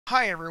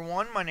Hi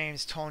everyone, my name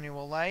is Tony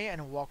Willay,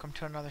 and welcome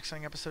to another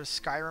exciting episode of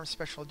Skyrim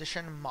Special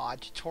Edition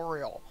mod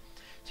tutorial.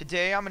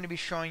 Today I'm going to be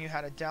showing you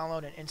how to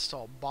download and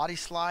install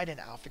Bodyslide and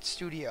Outfit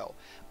Studio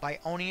by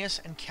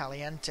Ousnius and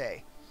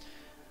Caliente,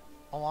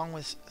 along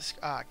with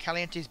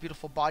Caliente's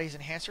Beautiful Bodies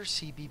Enhancer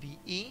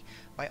CBBE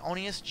by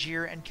Ousnius,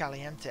 Jeir, and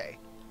Caliente.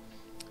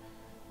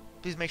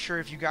 Please make sure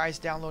if you guys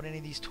download any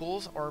of these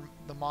tools or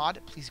the mod,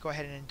 please go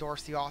ahead and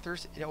endorse the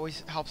authors. It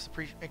always helps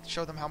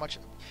show them how much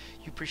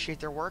you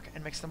appreciate their work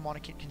and makes them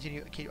want to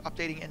keep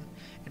updating and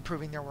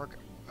improving their work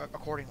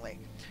accordingly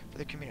for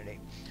the community.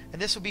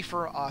 And this will be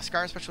for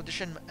Skyrim Special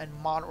Edition and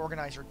Mod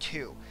Organizer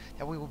 2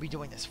 that we will be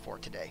doing this for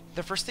today.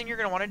 The first thing you're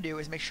going to want to do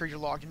is make sure you're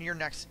logged into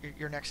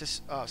your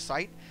Nexus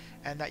site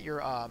and that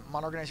your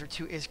Mod Organizer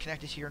 2 is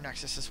connected to your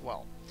Nexus as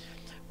well.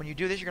 When you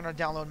do this, you're going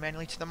to download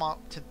manually to the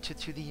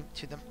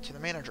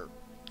manager.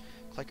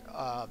 Click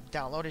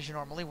download as you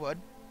normally would.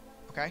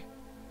 Okay,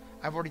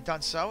 I've already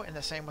done so, and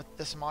the same with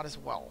this mod as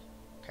well.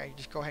 Okay,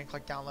 just go ahead and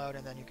click download,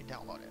 and then you can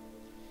download it.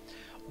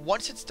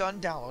 Once it's done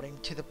downloading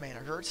to the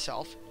manager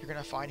itself, you're going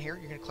to find here.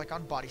 You're going to click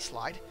on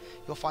Bodyslide.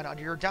 You'll find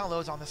under your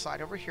downloads on the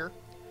side over here.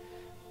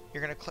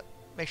 You're going to click.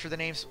 Make sure the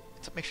name is.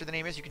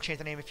 You can change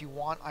the name if you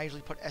want. I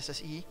usually put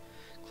SSE.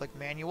 Click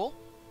Manual,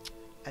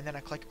 and then I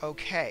click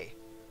OK.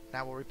 And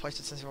I will replace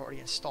it since I've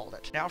already installed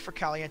it. Now for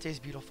Caliente's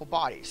Beautiful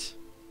Bodies.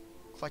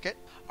 Click it.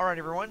 Alright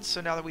everyone,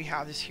 so now that we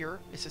have this here,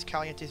 it says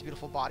Caliente's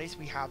Beautiful Bodies.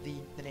 We have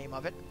the name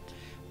of it.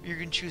 You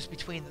can choose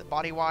between the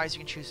body-wise. You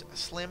can choose a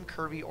slim,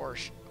 curvy, or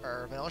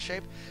vanilla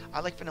shape.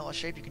 I like vanilla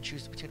shape. You can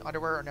choose between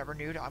underwear or never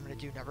nude. I'm going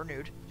to do never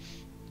nude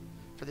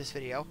for this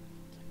video.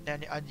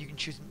 And you can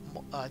choose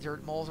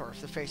dirt mold or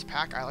the face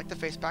pack. I like the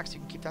face pack, so you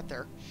can keep that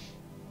there.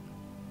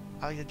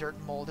 I like the dirt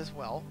mold as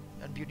well,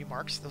 and beauty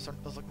marks. Those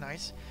look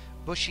nice.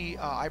 Bushy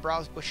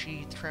eyebrows,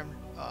 bushy trimmed,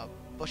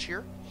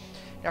 bushier.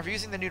 Now, if you're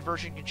using the nude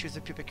version, you can choose the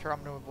pubic hair.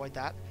 I'm going to avoid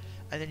that.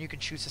 And then you can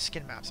choose the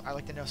skin maps. I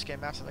like the no skin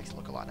maps. It makes it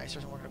look a lot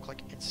nicer. So we're going to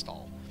click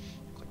Install.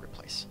 Click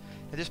Replace.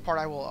 Now, this part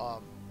I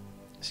will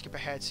skip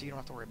ahead so you don't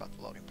have to worry about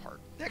the loading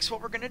part. Next,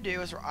 what we're going to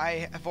do is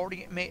I have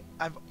already made...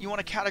 you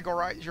want to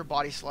categorize your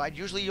body slide.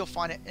 Usually, you'll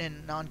find it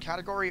in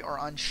non-category or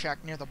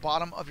unchecked near the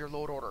bottom of your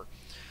load order,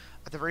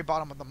 at the very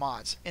bottom of the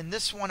mods. In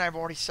this one, I've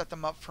already set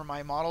them up for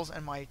my models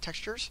and my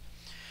textures.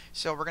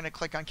 So we're going to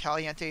click on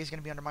Caliente. It's going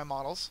to be under my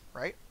models,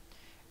 right?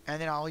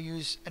 And then I'll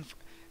use... and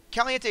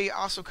Caliente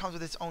also comes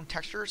with its own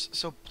textures,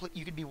 so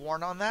you can be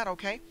warned on that,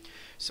 okay?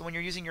 So when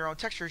you're using your own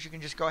textures, you can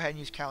just go ahead and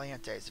use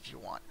Caliente's if you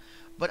want.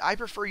 But I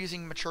prefer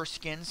using mature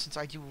skins since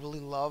I do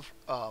really love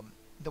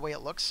the way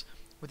it looks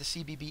with the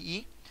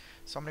CBBE.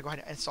 So I'm going to go ahead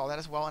and install that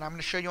as well. And I'm going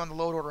to show you on the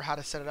load order how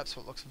to set it up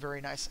so it looks very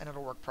nice and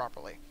it'll work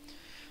properly.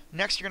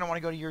 Next, you're going to want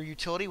to go to your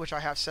utility, which I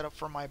have set up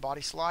for my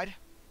body slide.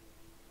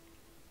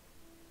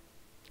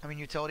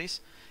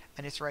 Utilities.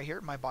 And it's right here,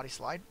 my body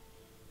slide.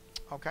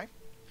 Okay.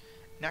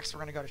 Next, we're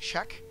going to go to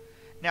check.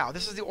 Now,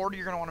 this is the order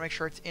you're going to want to make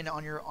sure it's in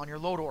on your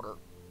load order.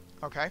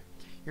 Okay.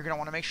 You're going to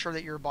want to make sure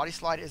that your body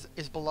slide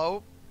is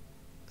below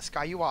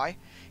Sky UI.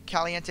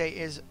 Caliente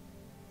is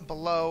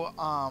below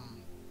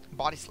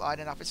Bodyslide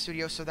and Outfit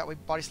Studio, so that way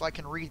Bodyslide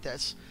can read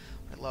this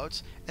when it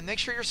loads. And make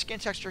sure your skin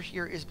texture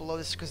here is below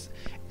this, because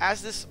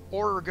as this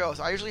order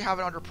goes, I usually have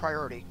it under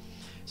priority,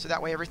 so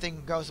that way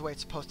everything goes the way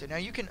it's supposed to. Now,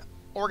 you can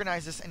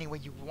organize this any way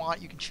you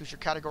want. You can choose your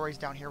categories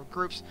down here with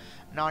groups,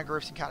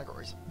 non-groups, and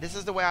categories. This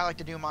is the way I like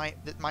to do my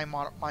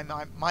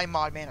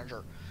mod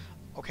manager.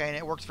 Okay, and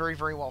it works very,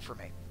 very well for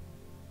me.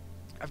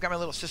 I've got my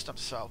little system,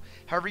 so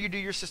however you do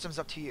your system's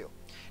up to you.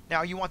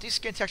 Now, you want these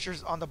skin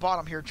textures on the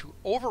bottom here to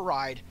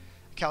override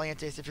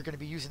Caliente's if you're going to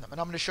be using them, and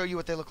I'm going to show you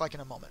what they look like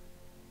in a moment.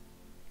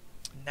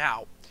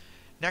 Now,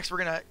 next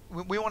we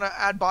want to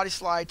add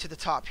Bodyslide to the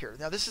top here.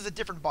 Now, this is a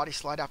different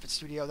Bodyslide Outfit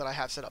Studio that I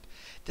have set up.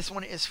 This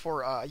one is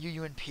for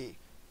UUNP.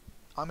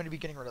 I'm going to be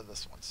getting rid of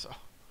this one, so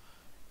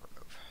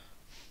remove.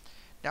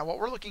 Now, what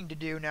we're looking to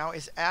do now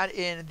is add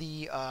in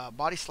the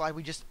Bodyslide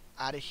we just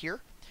added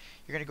here.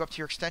 You're going to go up to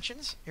your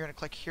extensions. You're going to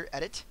click here,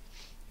 Edit.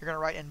 You're going to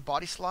write in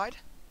Bodyslide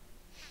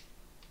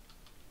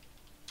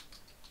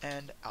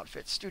and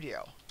Outfit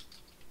Studio.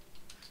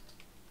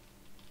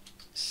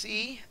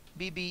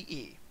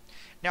 CBBE.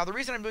 Now, the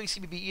reason I'm doing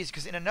CBBE is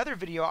because in another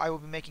video I will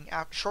be making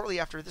shortly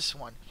after this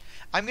one,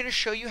 I'm going to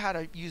show you how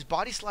to use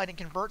Bodyslide and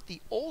convert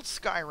the old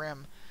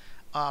Skyrim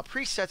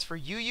presets for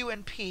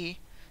UUNP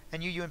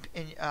and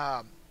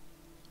UUNP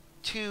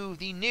to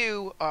the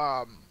new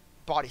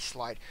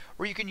Bodyslide,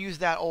 where you can use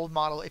that old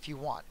model if you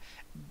want.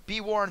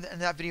 Be warned, in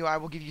that video I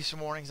will give you some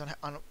warnings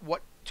on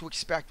what to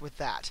expect with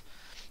that.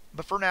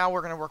 But for now, we're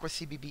going to work with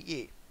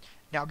CBBE.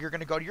 Now, you're going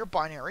to go to your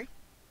binary.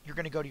 You're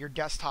going to go to your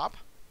desktop.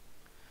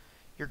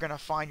 You're going to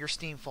find your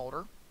Steam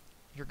folder.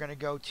 You're going to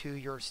go to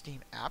your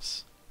Steam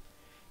apps.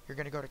 You're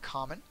going to go to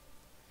Common,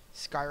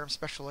 Skyrim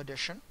Special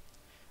Edition,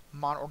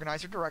 Mod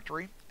Organizer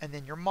Directory, and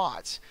then your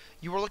mods.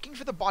 You were looking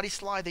for the body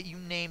slide that you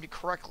named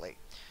correctly.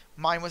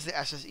 Mine was the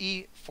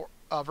SSE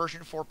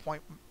version 4.41.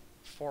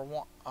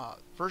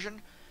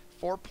 Version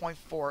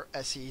 4.4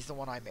 SE is the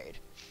one I made.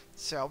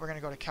 So we're going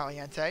to go to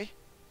Caliente,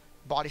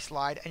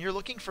 Bodyslide, and you're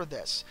looking for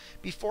this.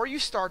 Before you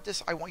start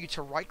this, I want you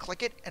to right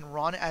click it and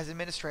run as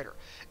administrator,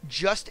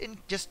 just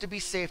to be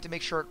safe, to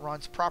make sure it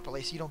runs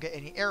properly so you don't get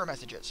any error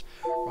messages.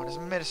 Run as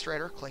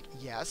administrator, click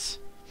yes.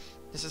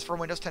 This is for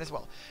Windows 10 as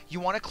well. You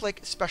want to click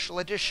Special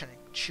Edition,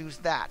 choose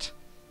that.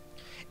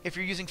 If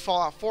you're using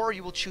Fallout 4,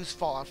 you will choose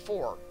Fallout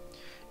 4.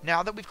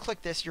 Now that we've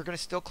clicked this, you're going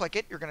to still click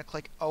it. You're going to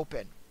click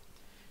Open.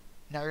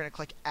 Now you're going to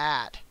click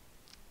Add.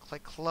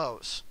 Click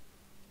Close.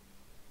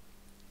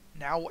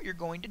 Now what you're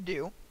going to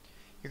do,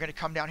 you're going to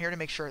come down here to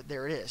make sure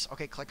there it is.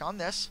 Okay, click on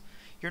this.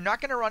 You're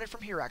not going to run it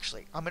from here,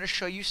 actually. I'm going to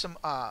show you some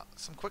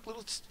quick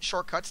little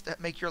shortcuts that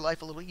make your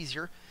life a little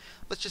easier.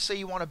 Let's just say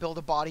you want to build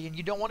a body and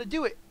you don't want to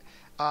do it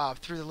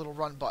through the little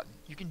run button.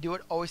 You can do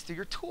it always through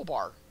your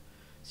toolbar.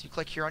 So you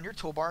click here on your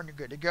toolbar and you're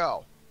good to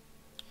go.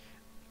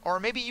 Or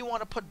maybe you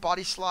want to put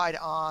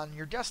Bodyslide on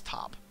your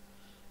desktop.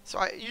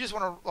 So you just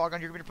want to log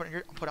on, you're going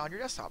to put on your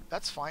desktop.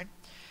 That's fine.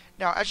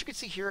 Now, as you can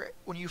see here,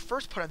 when you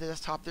first put it on the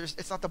desktop,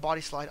 it's not the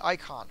Bodyslide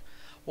icon.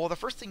 Well, the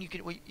first thing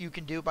you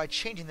can do by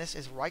changing this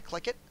is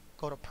right-click it,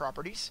 go to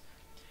Properties,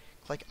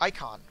 click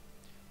Icon.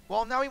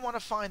 Well, now we want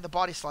to find the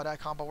Bodyslide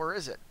icon, but where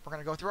is it? We're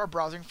going to go through our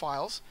browsing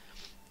files,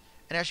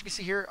 and as you can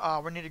see here,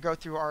 we need to go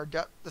through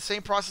the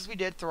same process we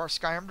did through our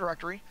Skyrim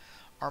directory,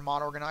 our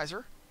mod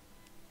organizer,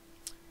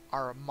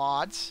 our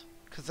mods,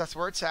 because that's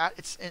where it's at.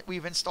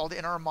 We've installed it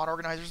in our mod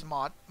organizer's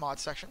mod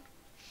section.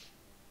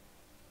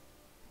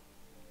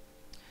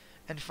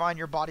 And find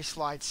your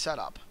Bodyslide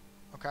setup.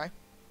 Okay?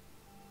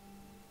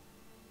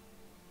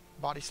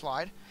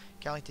 Bodyslide.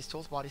 Caliente's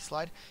tools,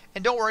 Bodyslide.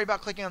 And don't worry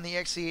about clicking on the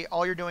exe.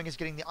 All you're doing is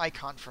getting the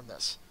icon from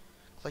this.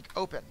 Click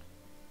Open.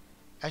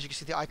 As you can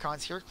see the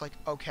icons here, click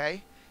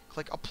OK.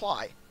 Click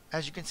Apply.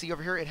 As you can see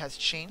over here, it has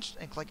changed,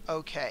 and click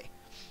OK.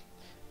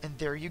 And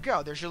there you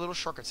go. There's your little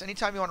shortcuts.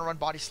 Anytime you want to run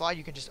Bodyslide,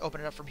 you can just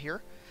open it up from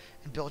here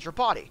and build your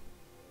body.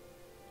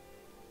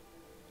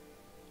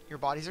 Your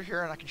bodies are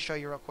here, and I can show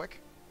you real quick.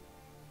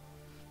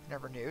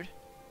 Never nude.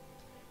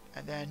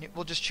 And then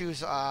we'll just choose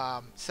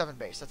 7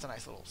 base. That's a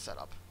nice little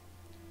setup.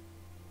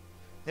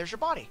 There's your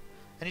body.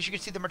 And as you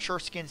can see, the mature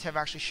skins have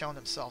actually shown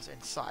themselves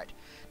inside.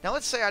 Now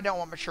let's say I don't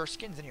want mature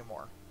skins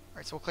anymore.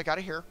 Alright, so we'll click out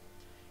of here.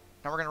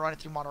 Now we're going to run it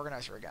through Mod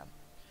Organizer again.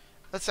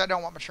 Let's say I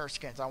don't want mature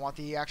skins. I want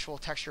the actual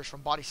textures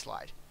from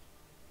Bodyslide.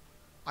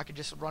 I can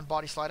just run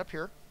Bodyslide up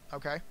here.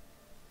 Okay.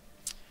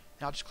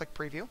 Now just click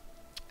Preview.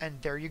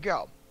 And there you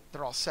go.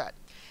 They're all set.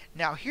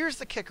 Now here's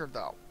the kicker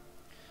though.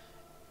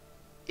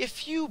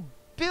 If you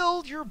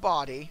build your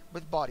body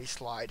with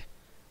Bodyslide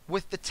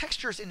with the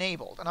textures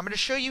enabled, and I'm going to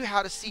show you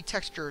how to see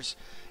textures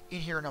in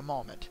here in a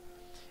moment,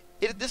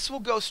 this will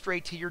go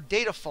straight to your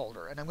data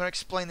folder, and I'm going to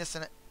explain this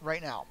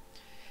right now.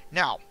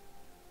 Now,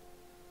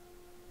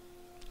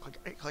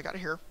 click out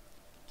of here.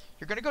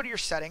 You're going to go to your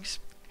settings,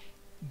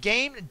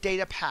 game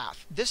data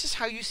path. This is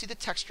how you see the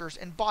textures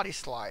in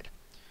Bodyslide.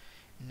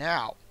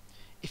 Now,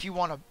 if you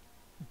want to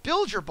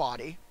build your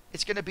body,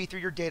 it's going to be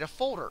through your data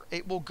folder.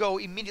 It will go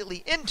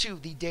immediately into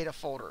the data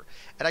folder.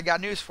 And I got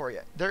news for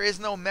you. There is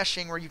no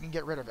meshing where you can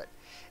get rid of it.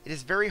 It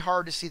is very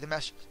hard to see the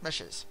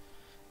meshes.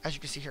 As you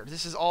can see here,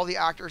 this is all the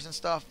actors and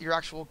stuff, your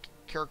actual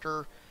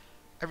character,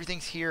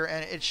 everything's here,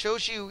 and it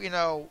shows you,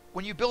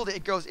 when you build it,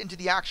 it goes into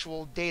the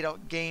actual data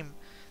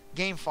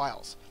game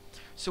files.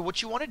 So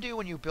what you want to do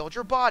when you build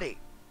your body,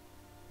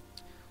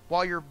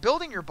 while you're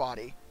building your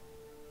body,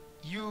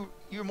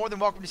 you're more than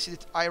welcome to see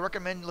it. I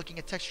recommend looking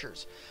at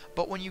textures.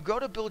 But when you go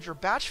to build your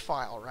batch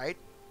file, right,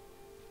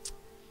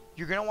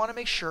 you're going to want to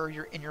make sure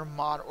you're in your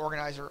mod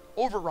organizer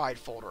override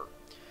folder.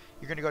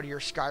 You're going to go to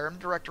your Skyrim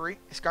directory,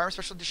 Skyrim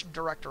Special Edition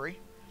directory,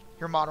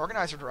 your mod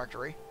organizer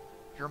directory,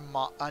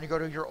 and you go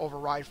to your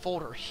override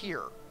folder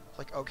here.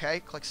 Click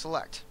OK, click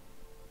Select.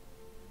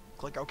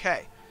 Click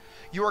OK.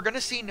 You are going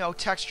to see no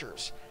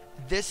textures.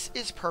 This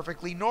is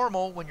perfectly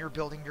normal when you're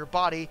building your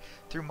body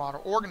through mod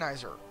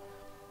organizer.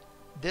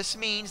 This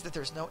means that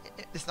there's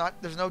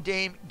no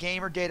game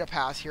or data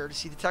path here to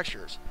see the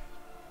textures.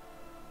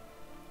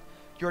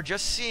 You're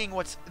just seeing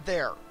what's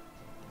there.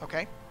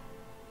 Okay?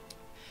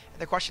 And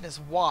the question is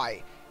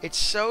why? It's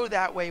so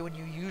that way when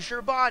you use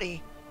your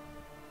body,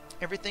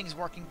 everything's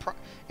working.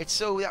 It's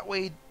so that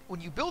way when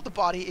you build the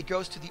body, it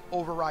goes to the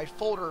override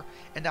folder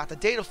and not the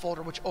data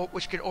folder,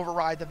 which can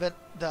override the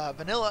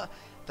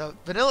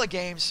vanilla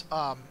games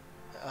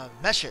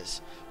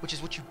meshes, which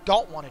is what you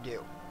don't want to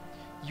do.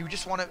 You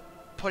just want to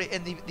put it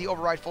in the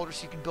override folder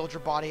so you can build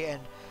your body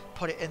and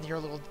put it in your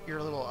little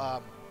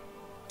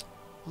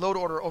load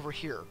order over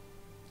here.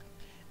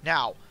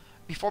 Now,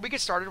 before we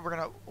get started,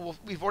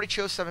 we've already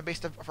chose 7 base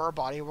for our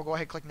body. We'll go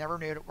ahead and click Never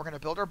Nude. We're going to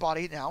build our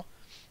body now.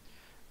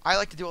 I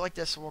like to do it like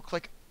this. So we'll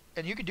click,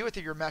 and you can do it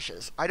through your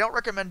meshes. I don't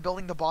recommend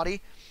building the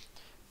body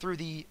through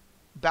the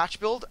batch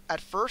build at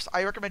first.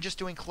 I recommend just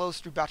doing close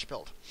through batch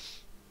build.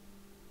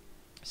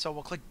 So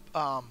we'll click,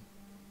 but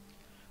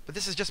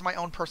this is just my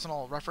own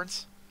personal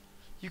reference.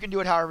 You can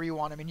do it however you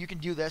want. I mean, you can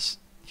do this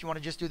if you want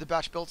to just do the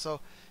batch build. So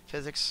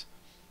physics,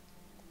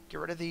 get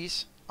rid of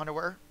these.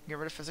 Underwear, get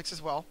rid of physics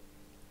as well.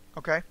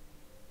 Okay.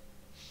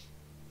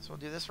 So we'll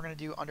do this. We're going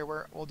to do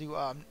underwear. We'll do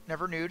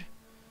Never Nude.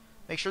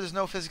 Make sure there's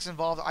no physics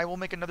involved. I will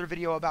make another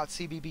video about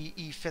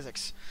CBBE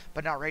physics,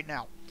 but not right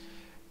now.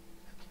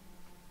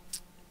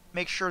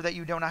 Make sure that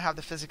you do not have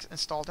the physics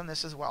installed in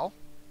this as well.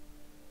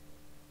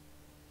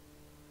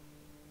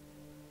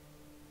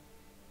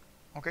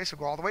 Okay, so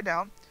go all the way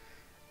down.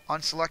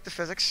 Unselect the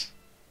physics.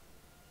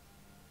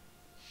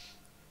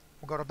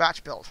 We'll go to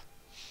batch build.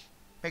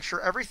 Make sure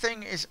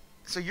everything is...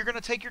 So you're going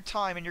to take your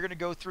time and you're going to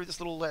go through this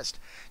little list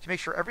to make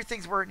sure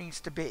everything's where it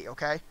needs to be,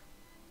 okay?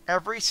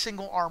 Every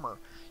single armor.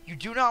 You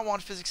do not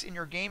want physics in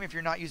your game if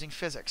you're not using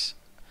physics.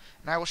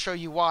 And I will show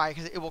you why,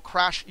 because it will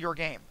crash your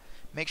game.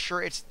 Make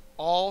sure it's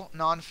all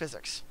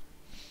non-physics.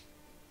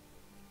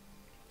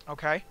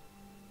 Okay?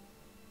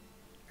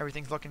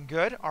 Everything's looking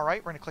good.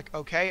 Alright, we're going to click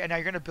OK, and now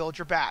you're going to build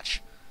your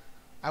batch.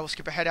 I will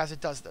skip ahead as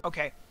it does this.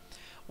 Okay,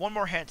 one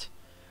more hint.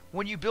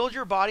 When you build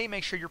your body,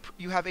 make sure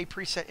you have a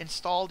preset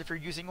installed if you're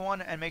using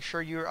one, and make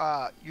sure you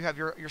have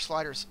your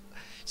sliders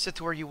set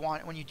to where you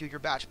want it when you do your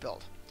batch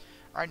build.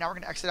 Alright, now we're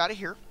going to exit out of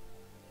here.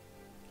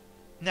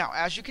 Now,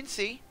 as you can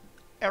see,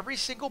 every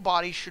single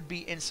body should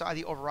be inside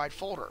the override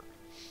folder.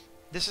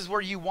 This is where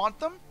you want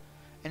them,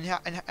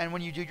 and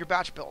when you do your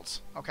batch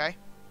builds, okay?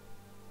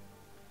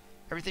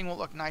 Everything will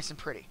look nice and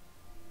pretty.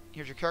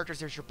 Here's your characters,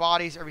 there's your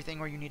bodies, everything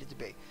where you need it to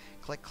be.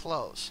 Click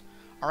close.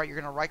 Alright, you're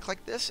going to right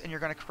click this, and you're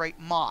going to create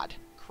mod.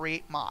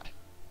 Create mod.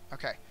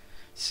 Okay.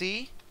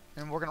 C,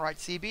 and we're going to write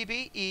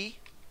CBBE,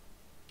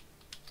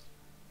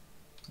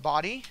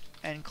 body,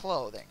 and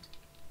clothing.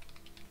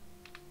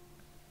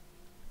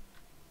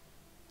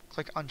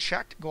 Click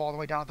unchecked, go all the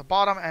way down at the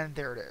bottom, and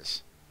there it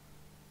is.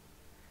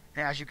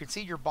 And as you can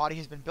see, your body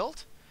has been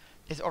built.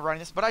 It's overriding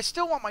this, but I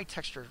still want my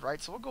textures, right?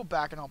 So we'll go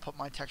back and I'll put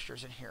my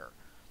textures in here.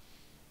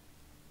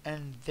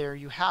 And there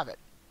you have it.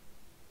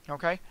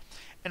 Okay?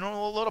 And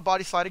we'll load a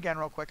Bodyslide again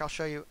real quick. I'll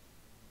show you.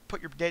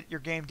 Put your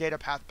game data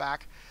path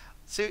back.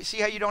 See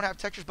how you don't have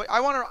textures, but I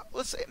want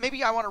to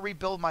maybe I want to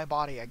rebuild my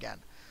body again.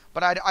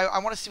 But I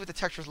want to see what the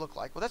textures look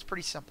like. Well, that's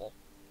pretty simple.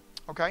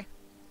 Okay?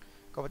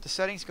 Go with the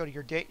settings, go to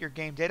your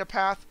game data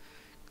path,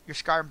 your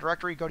Skyrim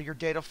directory, go to your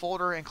data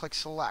folder and click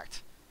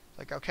select.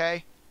 Click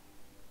OK.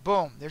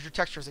 Boom, there's your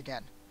textures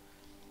again.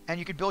 And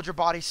you can build your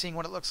body seeing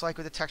what it looks like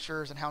with the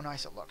textures and how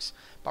nice it looks.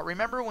 But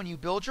remember, when you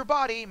build your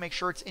body, make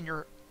sure it's in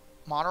your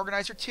Mod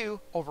Organizer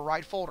 2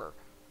 override folder.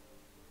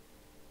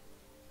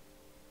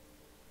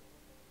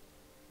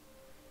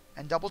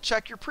 And double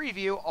check your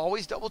preview,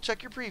 always double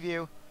check your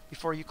preview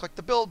before you click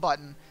the build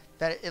button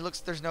that it looks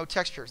there's no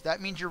textures.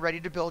 That means you're ready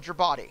to build your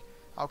body.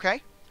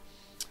 Okay?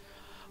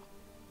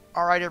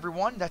 Alright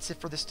everyone, that's it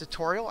for this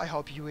tutorial. I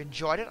hope you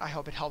enjoyed it. I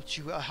hope it helped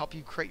you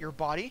create your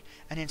body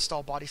and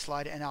install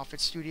Bodyslide and Outfit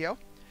Studio,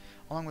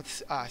 along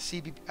with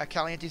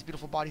Caliente's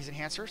beautiful bodies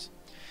enhancers.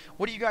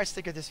 What do you guys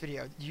think of this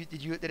video?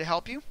 Did it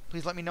help you?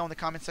 Please let me know in the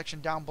comment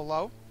section down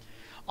below.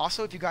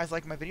 Also, if you guys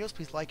like my videos,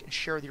 please like and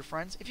share with your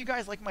friends. If you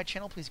guys like my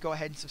channel, please go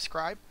ahead and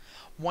subscribe.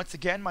 Once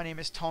again, my name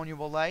is Tony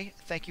Willay.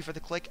 Thank you for the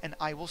click, and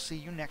I will see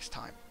you next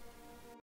time.